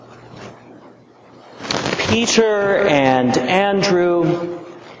Peter and Andrew,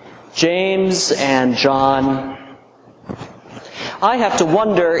 James and John. I have to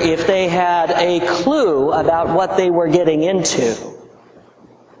wonder if they had a clue about what they were getting into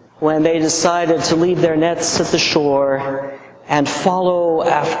when they decided to leave their nets at the shore and follow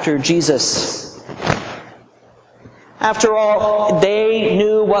after Jesus. After all, they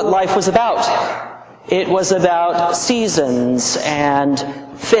knew what life was about. It was about seasons and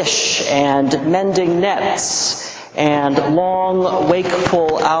fish and mending nets and long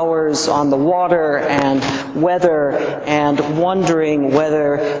wakeful hours on the water and weather and wondering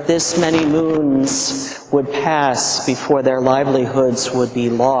whether this many moons would pass before their livelihoods would be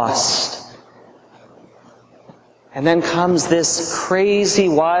lost. And then comes this crazy,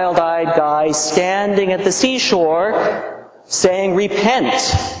 wild-eyed guy standing at the seashore saying,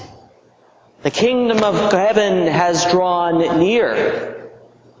 "Repent! The kingdom of heaven has drawn near."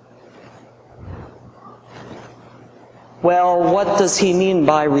 Well, what does he mean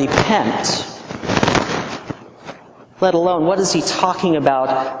by repent? Let alone, what is he talking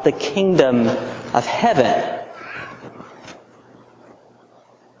about, the kingdom of heaven?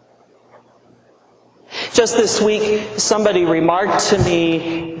 Just this week, somebody remarked to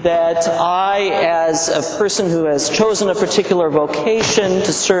me that I, as a person who has chosen a particular vocation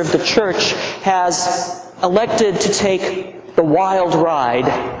to serve the church, has elected to take the wild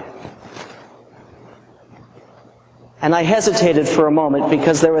ride. And I hesitated for a moment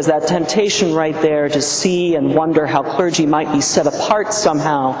because there was that temptation right there to see and wonder how clergy might be set apart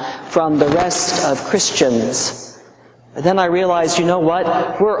somehow from the rest of Christians. But then I realized, you know what?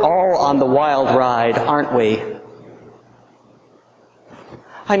 We're all on the wild ride, aren't we?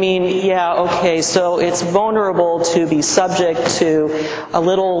 I mean, yeah, okay, so it's vulnerable to be subject to a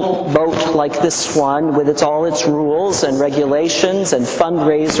little boat like this one with all its rules and regulations and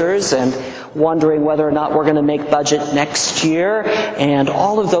fundraisers and wondering whether or not we're going to make budget next year and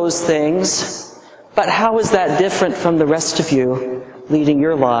all of those things. But how is that different from the rest of you leading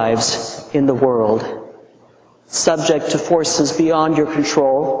your lives in the world? Subject to forces beyond your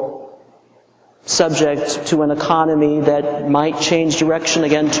control, subject to an economy that might change direction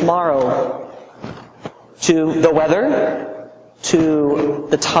again tomorrow, to the weather, to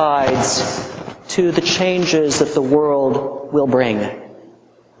the tides, to the changes that the world will bring.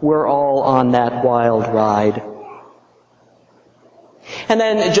 We're all on that wild ride. And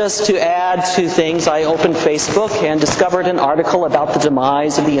then just to add to things, I opened Facebook and discovered an article about the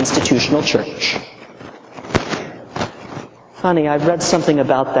demise of the institutional church. Funny, I've read something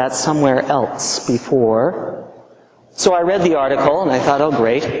about that somewhere else before. So I read the article and I thought, oh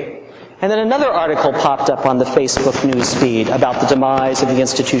great. And then another article popped up on the Facebook news feed about the demise of the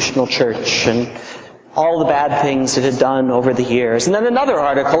institutional church and all the bad things it had done over the years. And then another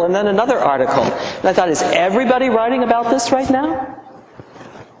article, and then another article. And I thought, is everybody writing about this right now?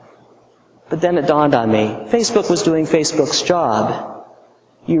 But then it dawned on me, Facebook was doing Facebook's job.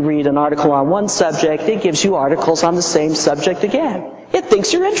 You read an article on one subject, it gives you articles on the same subject again. It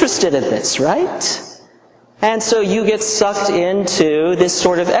thinks you're interested in this, right? And so you get sucked into this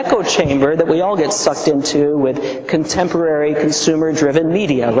sort of echo chamber that we all get sucked into with contemporary consumer-driven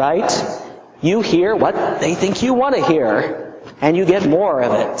media, right? You hear what they think you want to hear, and you get more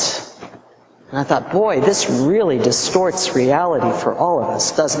of it. And I thought, boy, this really distorts reality for all of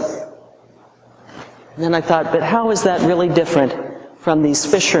us, doesn't it? And then I thought, but how is that really different from these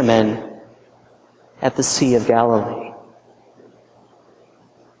fishermen at the Sea of Galilee?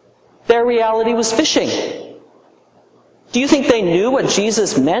 Their reality was fishing. Do you think they knew what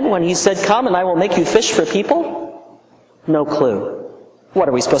Jesus meant when he said, "Come and I will make you fish for people"? No clue. What,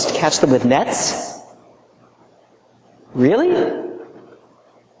 are we supposed to catch them with nets? Really?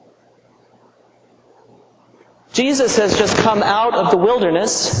 Jesus has just come out of the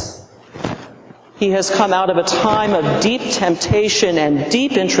wilderness. He has come out of a time of deep temptation and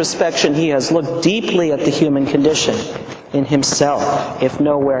deep introspection. He has looked deeply at the human condition in himself, if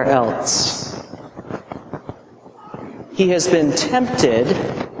nowhere else. He has been tempted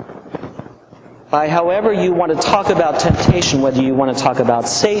by however you want to talk about temptation, whether you want to talk about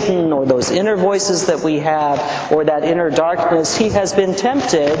Satan or those inner voices that we have or that inner darkness. He has been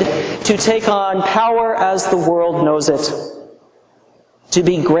tempted to take on power as the world knows it, to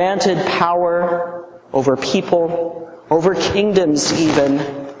be granted power over people, over kingdoms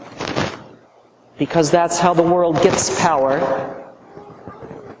even, because that's how the world gets power.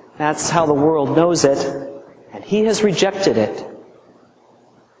 That's how the world knows it, and he has rejected it.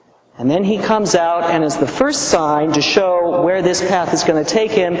 And then he comes out, and as the first sign to show where this path is going to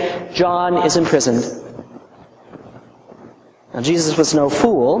take him, John is imprisoned. Now, Jesus was no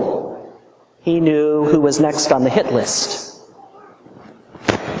fool. He knew who was next on the hit list.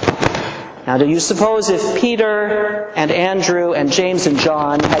 Now, do you suppose if Peter and Andrew and James and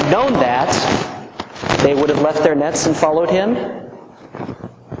John had known that, they would have left their nets and followed him?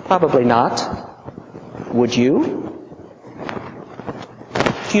 Probably not. Would you?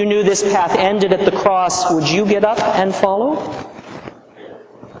 If you knew this path ended at the cross, would you get up and follow?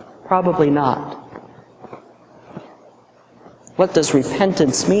 Probably not. What does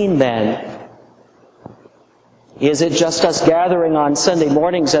repentance mean then? Is it just us gathering on Sunday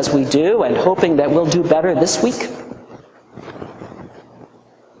mornings as we do and hoping that we'll do better this week?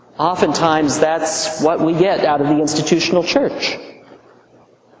 Oftentimes that's what we get out of the institutional church.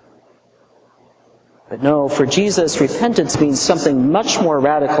 But no, for Jesus, repentance means something much more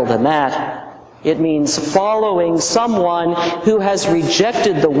radical than that. It means following someone who has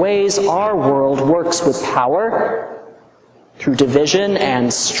rejected the ways our world works with power, through division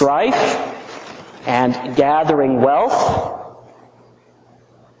and strife, and gathering wealth,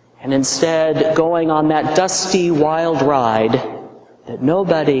 and instead going on that dusty, wild ride that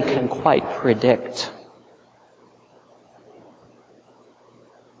nobody can quite predict.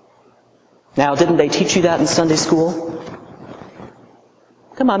 Now, didn't they teach you that in Sunday school?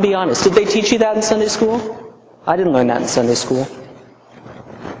 Come on, be honest. Did they teach you that in Sunday school? I didn't learn that in Sunday school.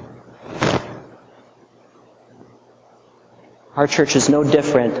 Our church is no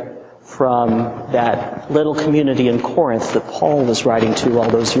different from that little community in Corinth that Paul was writing to all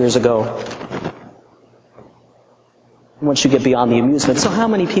those years ago. Once you get beyond the amusement, so how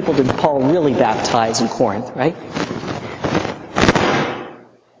many people did Paul really baptize in Corinth, right?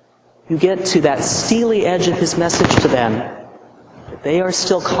 You get to that steely edge of his message to them. They are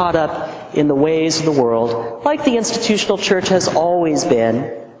still caught up in the ways of the world, like the institutional church has always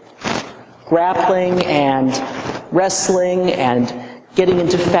been, grappling and wrestling and getting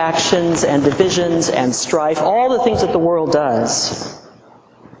into factions and divisions and strife, all the things that the world does.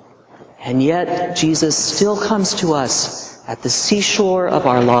 And yet, Jesus still comes to us at the seashore of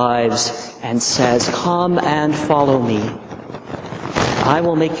our lives and says, "Come and follow me. I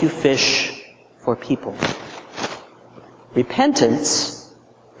will make you fish for people." Repentance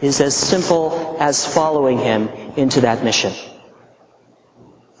is as simple as following him into that mission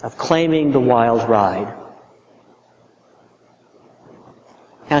of claiming the wild ride.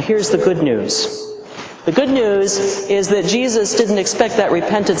 Now here's the good news. The good news is that Jesus didn't expect that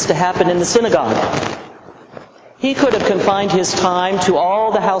repentance to happen in the synagogue. He could have confined his time to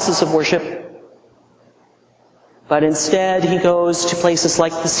all the houses of worship, but instead he goes to places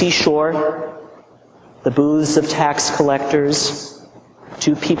like the seashore, the booths of tax collectors,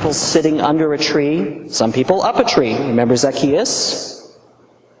 to people sitting under a tree, some people up a tree. Remember Zacchaeus?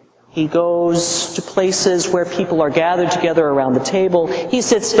 He goes to places where people are gathered together around the table. He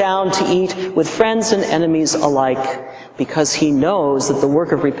sits down to eat with friends and enemies alike because he knows that the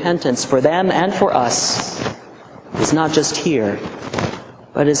work of repentance for them and for us is not just here,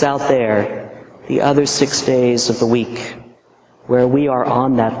 but is out there the other 6 days of the week where we are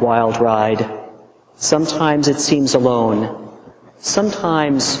on that wild ride. Sometimes it seems alone,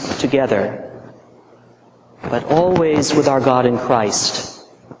 sometimes together, but always with our God in Christ,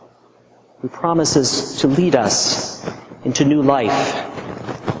 who promises to lead us into new life,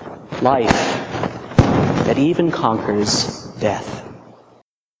 life that even conquers death.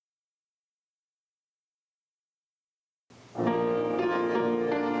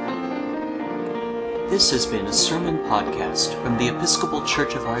 This has been a sermon podcast from the Episcopal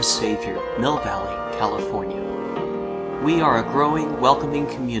Church of Our Savior, Mill Valley, California. We are a growing, welcoming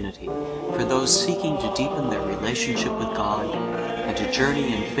community for those seeking to deepen their relationship with God and to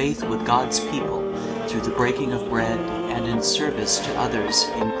journey in faith with God's people through the breaking of bread and in service to others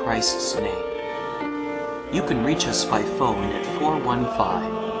in Christ's name. You can reach us by phone at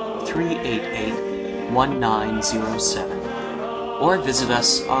 415-388-1907 or visit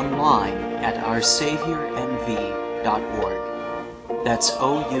us online at oursaviormv.org. That's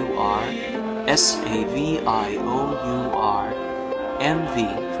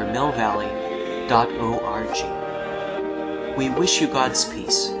OURSAVIOURMV for Mill Valley.org. We wish you God's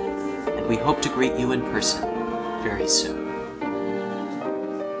peace, and we hope to greet you in person very soon.